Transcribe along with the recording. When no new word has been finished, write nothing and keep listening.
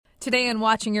Today on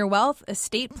Watching Your Wealth,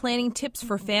 estate planning tips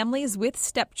for families with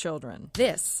stepchildren.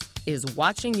 This is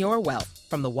Watching Your Wealth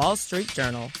from the Wall Street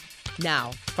Journal. Now,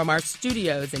 from our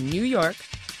studios in New York,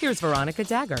 here's Veronica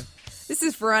Dagger. This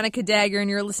is Veronica Dagger, and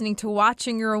you're listening to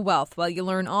Watching Your Wealth, while you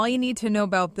learn all you need to know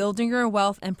about building your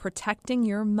wealth and protecting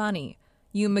your money.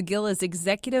 Hugh Magill is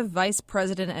Executive Vice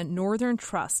President at Northern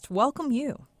Trust. Welcome,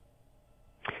 Hugh.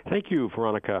 Thank you,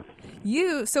 Veronica.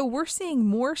 So we're seeing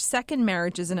more second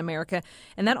marriages in America,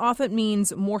 and that often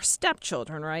means more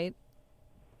stepchildren, right?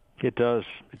 It does.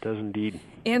 It does indeed.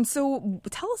 And so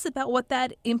tell us about what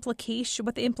the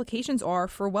implications are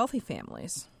for wealthy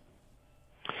families.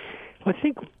 I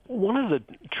think one of the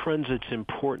trends that's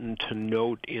important to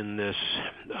note in this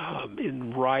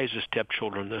in rise of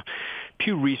stepchildren, the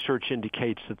Pew Research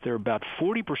indicates that there are about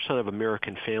 40% of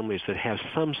American families that have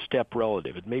some step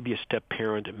relative. It may be a step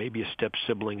parent, it may be a step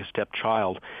sibling, a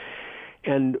stepchild.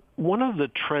 And one of the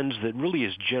trends that really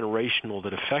is generational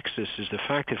that affects this is the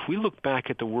fact that if we look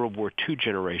back at the World War II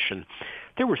generation,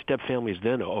 there were step families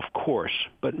then, of course,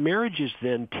 but marriages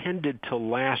then tended to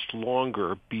last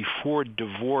longer before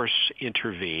divorce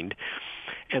intervened,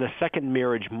 and a second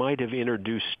marriage might have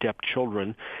introduced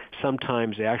stepchildren,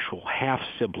 sometimes actual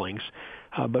half-siblings,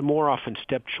 but more often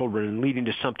stepchildren, and leading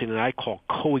to something that I call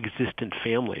coexistent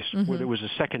families, where there was a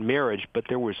second marriage, but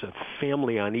there was a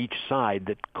family on each side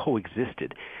that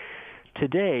coexisted.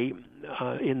 Today,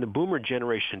 in the boomer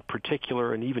generation in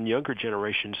particular, and even younger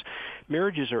generations,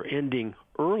 marriages are ending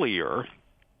earlier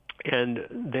and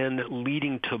then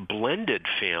leading to blended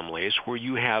families where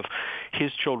you have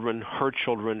his children, her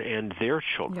children, and their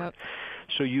children. Yep.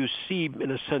 So you see, in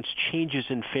a sense, changes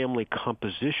in family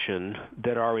composition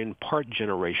that are in part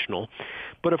generational.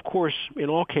 But of course, in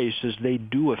all cases, they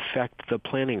do affect the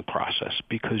planning process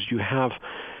because you have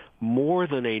more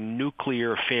than a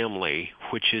nuclear family,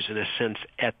 which is, in a sense,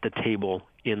 at the table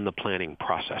in the planning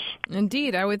process.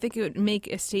 Indeed, I would think it would make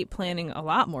estate planning a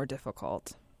lot more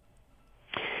difficult.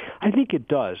 I think it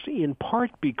does, in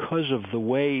part because of the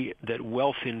way that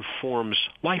wealth informs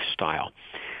lifestyle.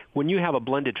 When you have a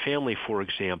blended family, for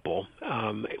example,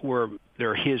 where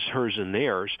there are his, hers, and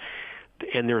theirs,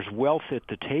 and there's wealth at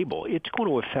the table, it's going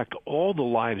to affect all the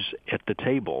lives at the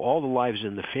table, all the lives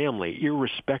in the family,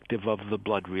 irrespective of the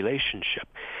blood relationship.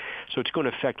 So it's going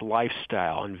to affect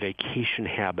lifestyle and vacation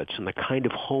habits and the kind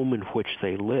of home in which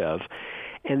they live.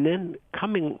 And then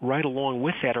coming right along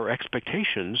with that are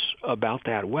expectations about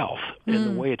that wealth and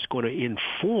the way it's going to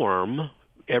inform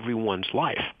everyone's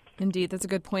life. Indeed, that's a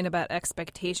good point about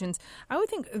expectations. I would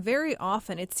think very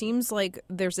often it seems like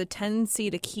there's a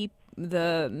tendency to keep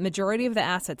the majority of the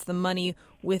assets, the money,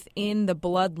 within the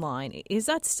bloodline. Is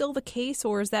that still the case,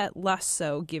 or is that less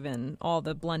so given all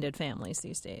the blended families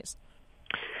these days?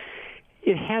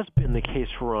 It has been the case,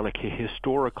 Veronica,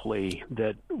 historically,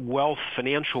 that wealth,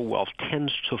 financial wealth,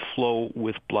 tends to flow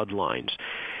with bloodlines.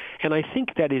 And I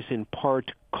think that is in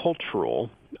part cultural.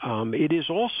 It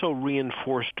is also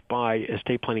reinforced by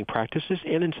estate planning practices,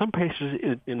 and in some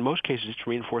cases, in most cases, it's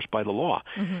reinforced by the law.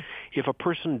 If a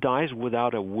person dies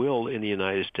without a will in the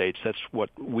United States, that's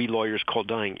what we lawyers call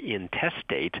dying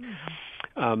intestate.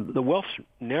 The wealth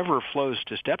never flows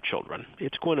to stepchildren.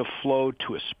 It's going to flow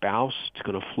to a spouse. It's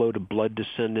going to flow to blood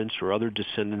descendants or other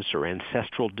descendants or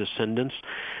ancestral descendants.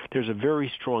 There's a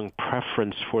very strong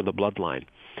preference for the bloodline.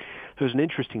 There's an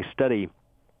interesting study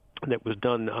that was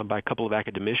done by a couple of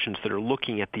academicians that are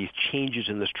looking at these changes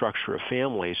in the structure of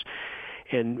families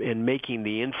and making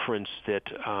the inference that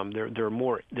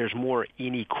there's more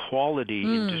inequality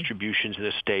in distributions in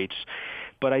the states.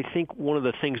 But I think one of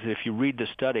the things that if you read the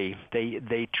study,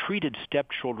 they treated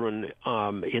stepchildren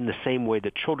in the same way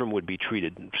that children would be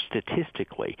treated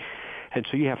statistically. And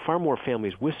so you have far more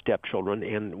families with stepchildren,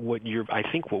 and I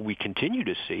think what we continue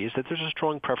to see is that there's a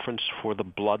strong preference for the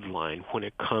bloodline when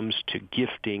it comes to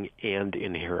gifting and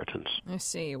inheritance. I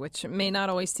see, which may not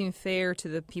always seem fair to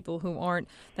the people who aren't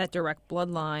that direct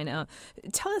bloodline.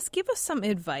 Give us some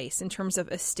advice in terms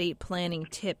of estate planning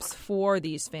tips for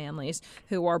these families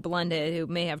who are blended, who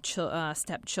may have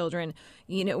stepchildren.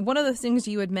 One of the things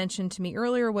you had mentioned to me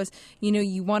earlier was,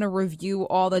 you want to review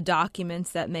all the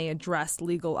documents that may address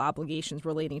legal obligations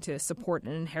relating to support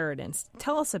and inheritance.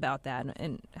 Tell us about that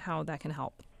and how that can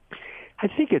help. I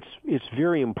think it's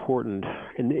very important,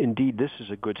 and indeed this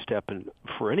is a good step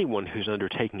for anyone who's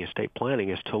undertaking estate planning,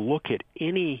 is to look at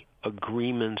any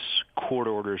agreements, court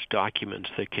orders, documents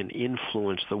that can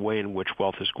influence the way in which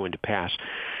wealth is going to pass,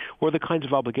 or the kinds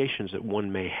of obligations that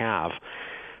one may have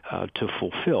to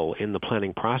fulfill in the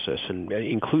planning process. And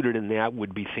included in that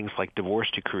would be things like divorce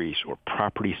decrees or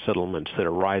property settlements that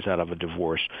arise out of a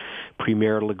divorce,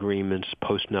 premarital agreements,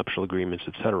 postnuptial agreements,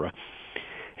 etc.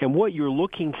 And what you're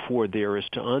looking for there is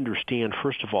to understand,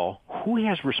 first of all, who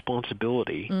has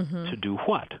responsibility to do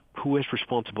what? Who has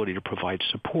responsibility to provide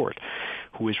support?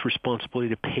 Who has responsibility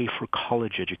to pay for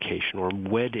college education or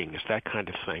weddings, that kind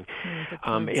of thing?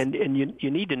 And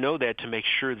you need to know that to make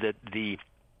sure that the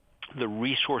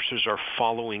resources are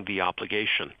following the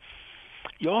obligation.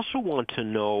 You also want to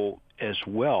know as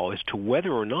well as to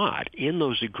whether or not in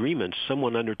those agreements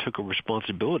someone undertook a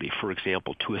responsibility, for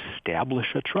example, to establish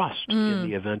a trust in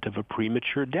the event of a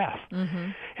premature death.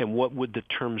 And what would the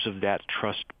terms of that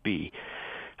trust be?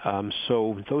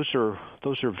 So those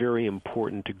are very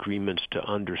important agreements to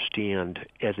understand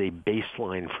as a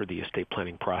baseline for the estate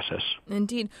planning process.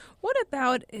 Indeed. What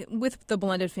about with the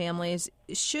blended families?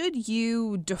 Should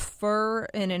you defer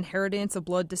an inheritance of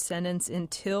blood descendants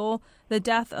until the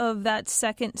death of that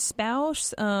second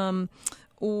spouse?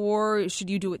 Or should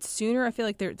you do it sooner? I feel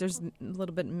like there's a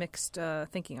little bit mixed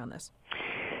thinking on this.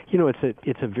 You know,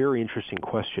 it's a very interesting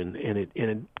question, and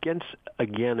it gets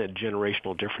again at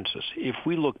generational differences. If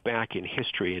we look back in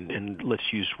history, and let's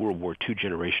use World War II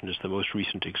generation as the most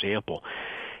recent example,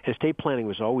 estate planning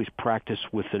was always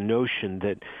practiced with the notion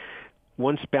that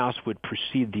one spouse would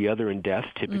precede the other in death,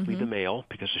 typically the male,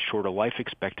 because of shorter life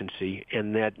expectancy,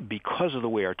 and that because of the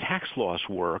way our tax laws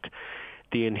work,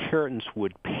 the inheritance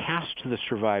would pass to the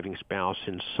surviving spouse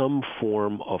in some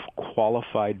form of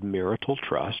qualified marital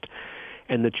trust,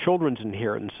 and the children's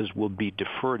inheritances will be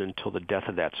deferred until the death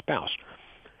of that spouse.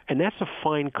 And that's a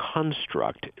fine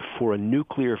construct for a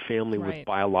nuclear family with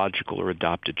biological or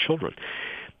adopted children.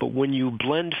 But when you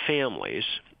blend families,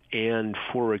 and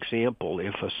for example,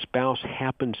 if a spouse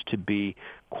happens to be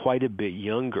quite a bit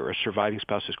younger, a surviving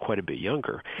spouse is quite a bit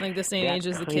younger. Like the same age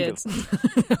as the kids.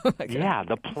 Yeah,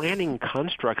 the planning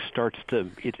construct starts to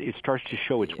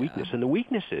show its weakness. And the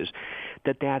weakness is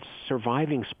that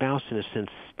surviving spouse, in a sense,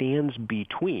 stands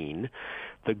between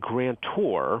the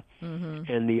grantor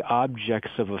and the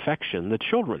objects of affection, the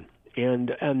children. And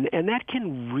that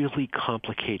can really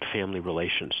complicate family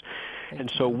relations.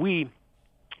 And so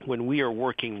when we are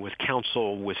working with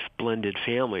counsel with blended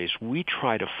families, we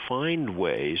try to find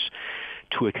ways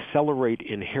to accelerate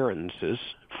inheritances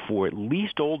for at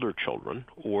least older children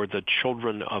or the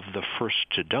children of the first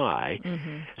to die,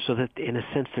 so that in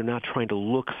a sense they're not trying to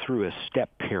look through a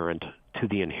step-parent to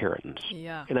the inheritance.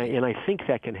 Yeah. And I think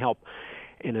that can help,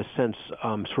 in a sense,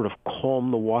 sort of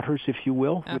calm the waters, if you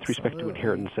will, with respect to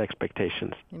inheritance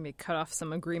expectations. Maybe cut off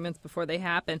some agreements before they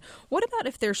happen. What about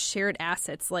if there's shared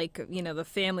assets like, the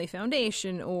family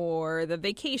foundation or the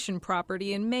vacation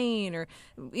property in Maine? Or,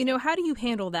 how do you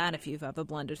handle that if you have a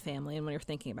blended family and when you're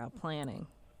thinking about planning?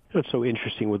 What's so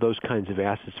interesting with those kinds of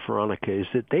assets, Veronica, is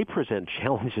that they present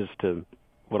challenges to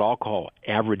what I'll call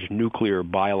average nuclear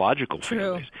biological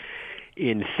families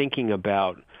in thinking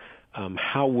about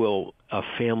how will a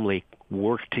family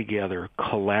work together,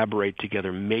 collaborate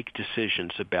together, make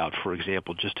decisions about, for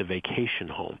example, just a vacation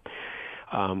home,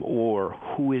 or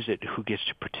who is it who gets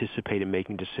to participate in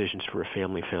making decisions for a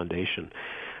family foundation?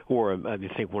 Or I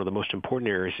think one of the most important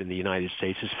areas in the United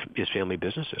States is family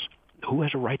businesses. Who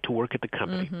has a right to work at the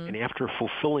company? And after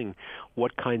fulfilling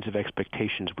what kinds of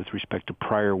expectations with respect to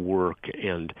prior work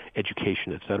and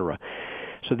education, et cetera.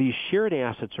 So these shared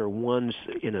assets are ones,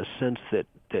 in a sense, that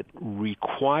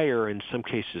require, in some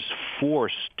cases,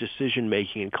 force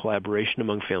decision-making and collaboration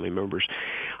among family members.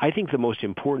 I think the most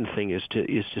important thing is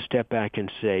to step back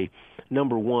and say,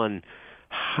 number one,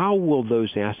 how will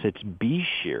those assets be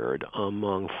shared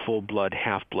among full-blood,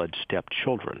 half-blood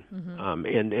stepchildren?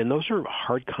 And those are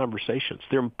hard conversations.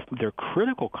 They're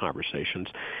critical conversations,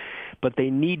 but they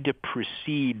need to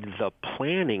precede the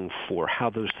planning for how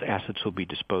those assets will be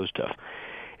disposed of.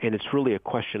 And it's really a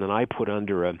question that I put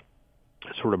under a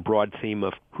sort of broad theme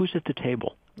of who's at the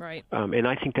table. Right. And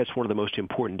I think that's one of the most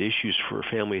important issues for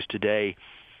families today,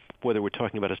 whether we're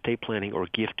talking about estate planning or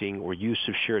gifting or use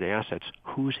of shared assets.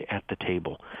 Who's at the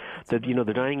table? The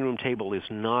dining room table is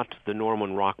not the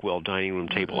Norman Rockwell dining room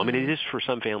table. I mean, it is for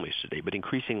some families today, but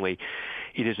increasingly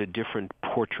it is a different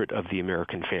portrait of the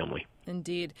American family.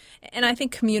 Indeed. And I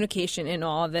think communication in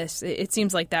all of this, it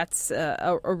seems like that's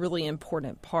a really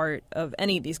important part of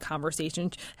any of these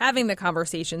conversations. Having the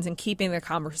conversations and keeping the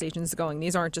conversations going.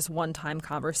 These aren't just one-time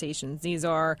conversations. These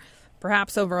are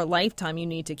perhaps over a lifetime. You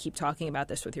need to keep talking about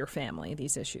this with your family,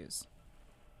 these issues.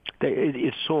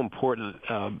 It's so important.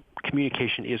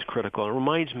 Communication is critical. It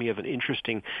reminds me of an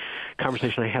interesting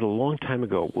conversation I had a long time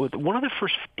ago with one of the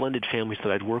first blended families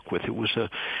that I'd worked with. It was a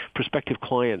prospective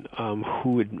client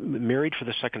who had married for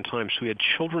the second time, so he had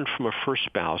children from a first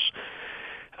spouse,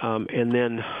 and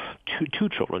then two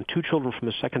children from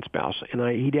a second spouse. And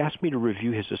he'd asked me to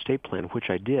review his estate plan, which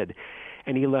I did,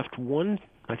 and he left one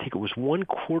I think it was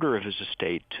 1/4 of his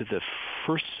estate to the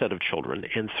first set of children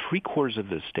and 3/4 of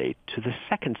his estate to the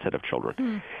second set of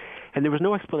children. And there was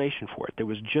no explanation for it. There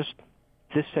was just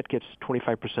this set gets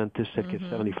 25%, this set gets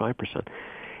 75%.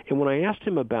 And when I asked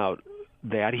him about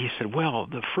that, he said, well,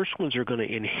 the first ones are going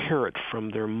to inherit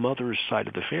from their mother's side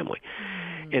of the family.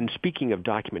 And speaking of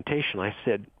documentation, I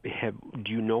said,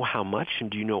 do you know how much,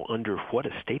 and do you know under what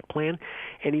estate plan?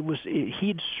 And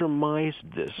he'd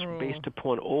surmised this based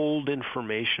upon old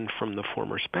information from the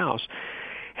former spouse.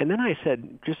 And then I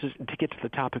said, just to get to the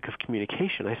topic of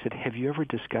communication, I said, have you ever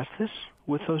discussed this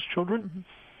with those children?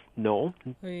 No.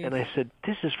 And I said,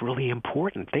 this is really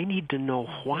important. They need to know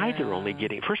why they're only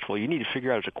getting, first of all, you need to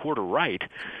figure out is 1/4 right.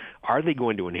 Are they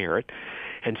going to inherit?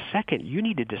 And second, you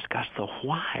need to discuss the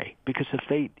why. Because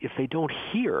if they don't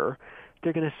hear,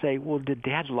 they're going to say, well, did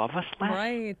Dad love us less?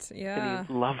 Right, yeah. Did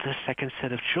he love the second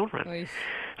set of children?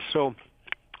 So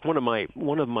one of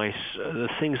the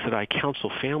things that I counsel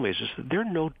families is that there are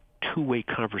no two-way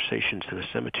conversations in a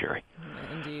cemetery.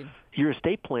 Indeed. Your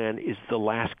estate plan is the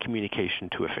last communication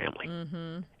to a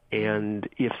family. And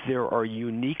if there are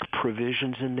unique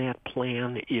provisions in that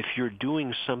plan, if you're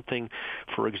doing something,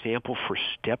 for example, for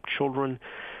stepchildren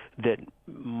that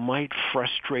might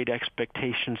frustrate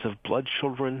expectations of blood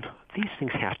children, these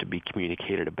things have to be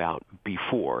communicated about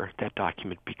before that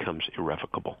document becomes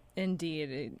irrevocable.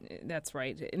 Indeed. That's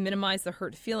right. Minimize the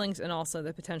hurt feelings and also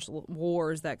the potential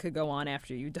wars that could go on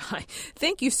after you die.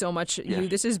 Thank you so much, Hugh.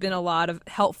 This has been a lot of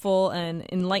helpful and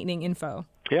enlightening info.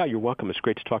 Yeah, you're welcome. It's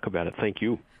great to talk about it. Thank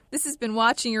you. This has been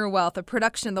Watching Your Wealth, a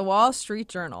production of the Wall Street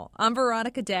Journal. I'm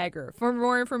Veronica Dagger. For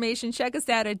more information, check us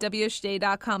out at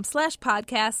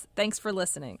wsj.com/podcasts. Thanks for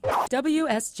listening.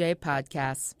 WSJ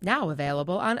Podcasts, now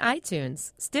available on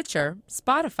iTunes, Stitcher,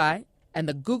 Spotify, and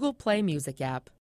the Google Play Music app.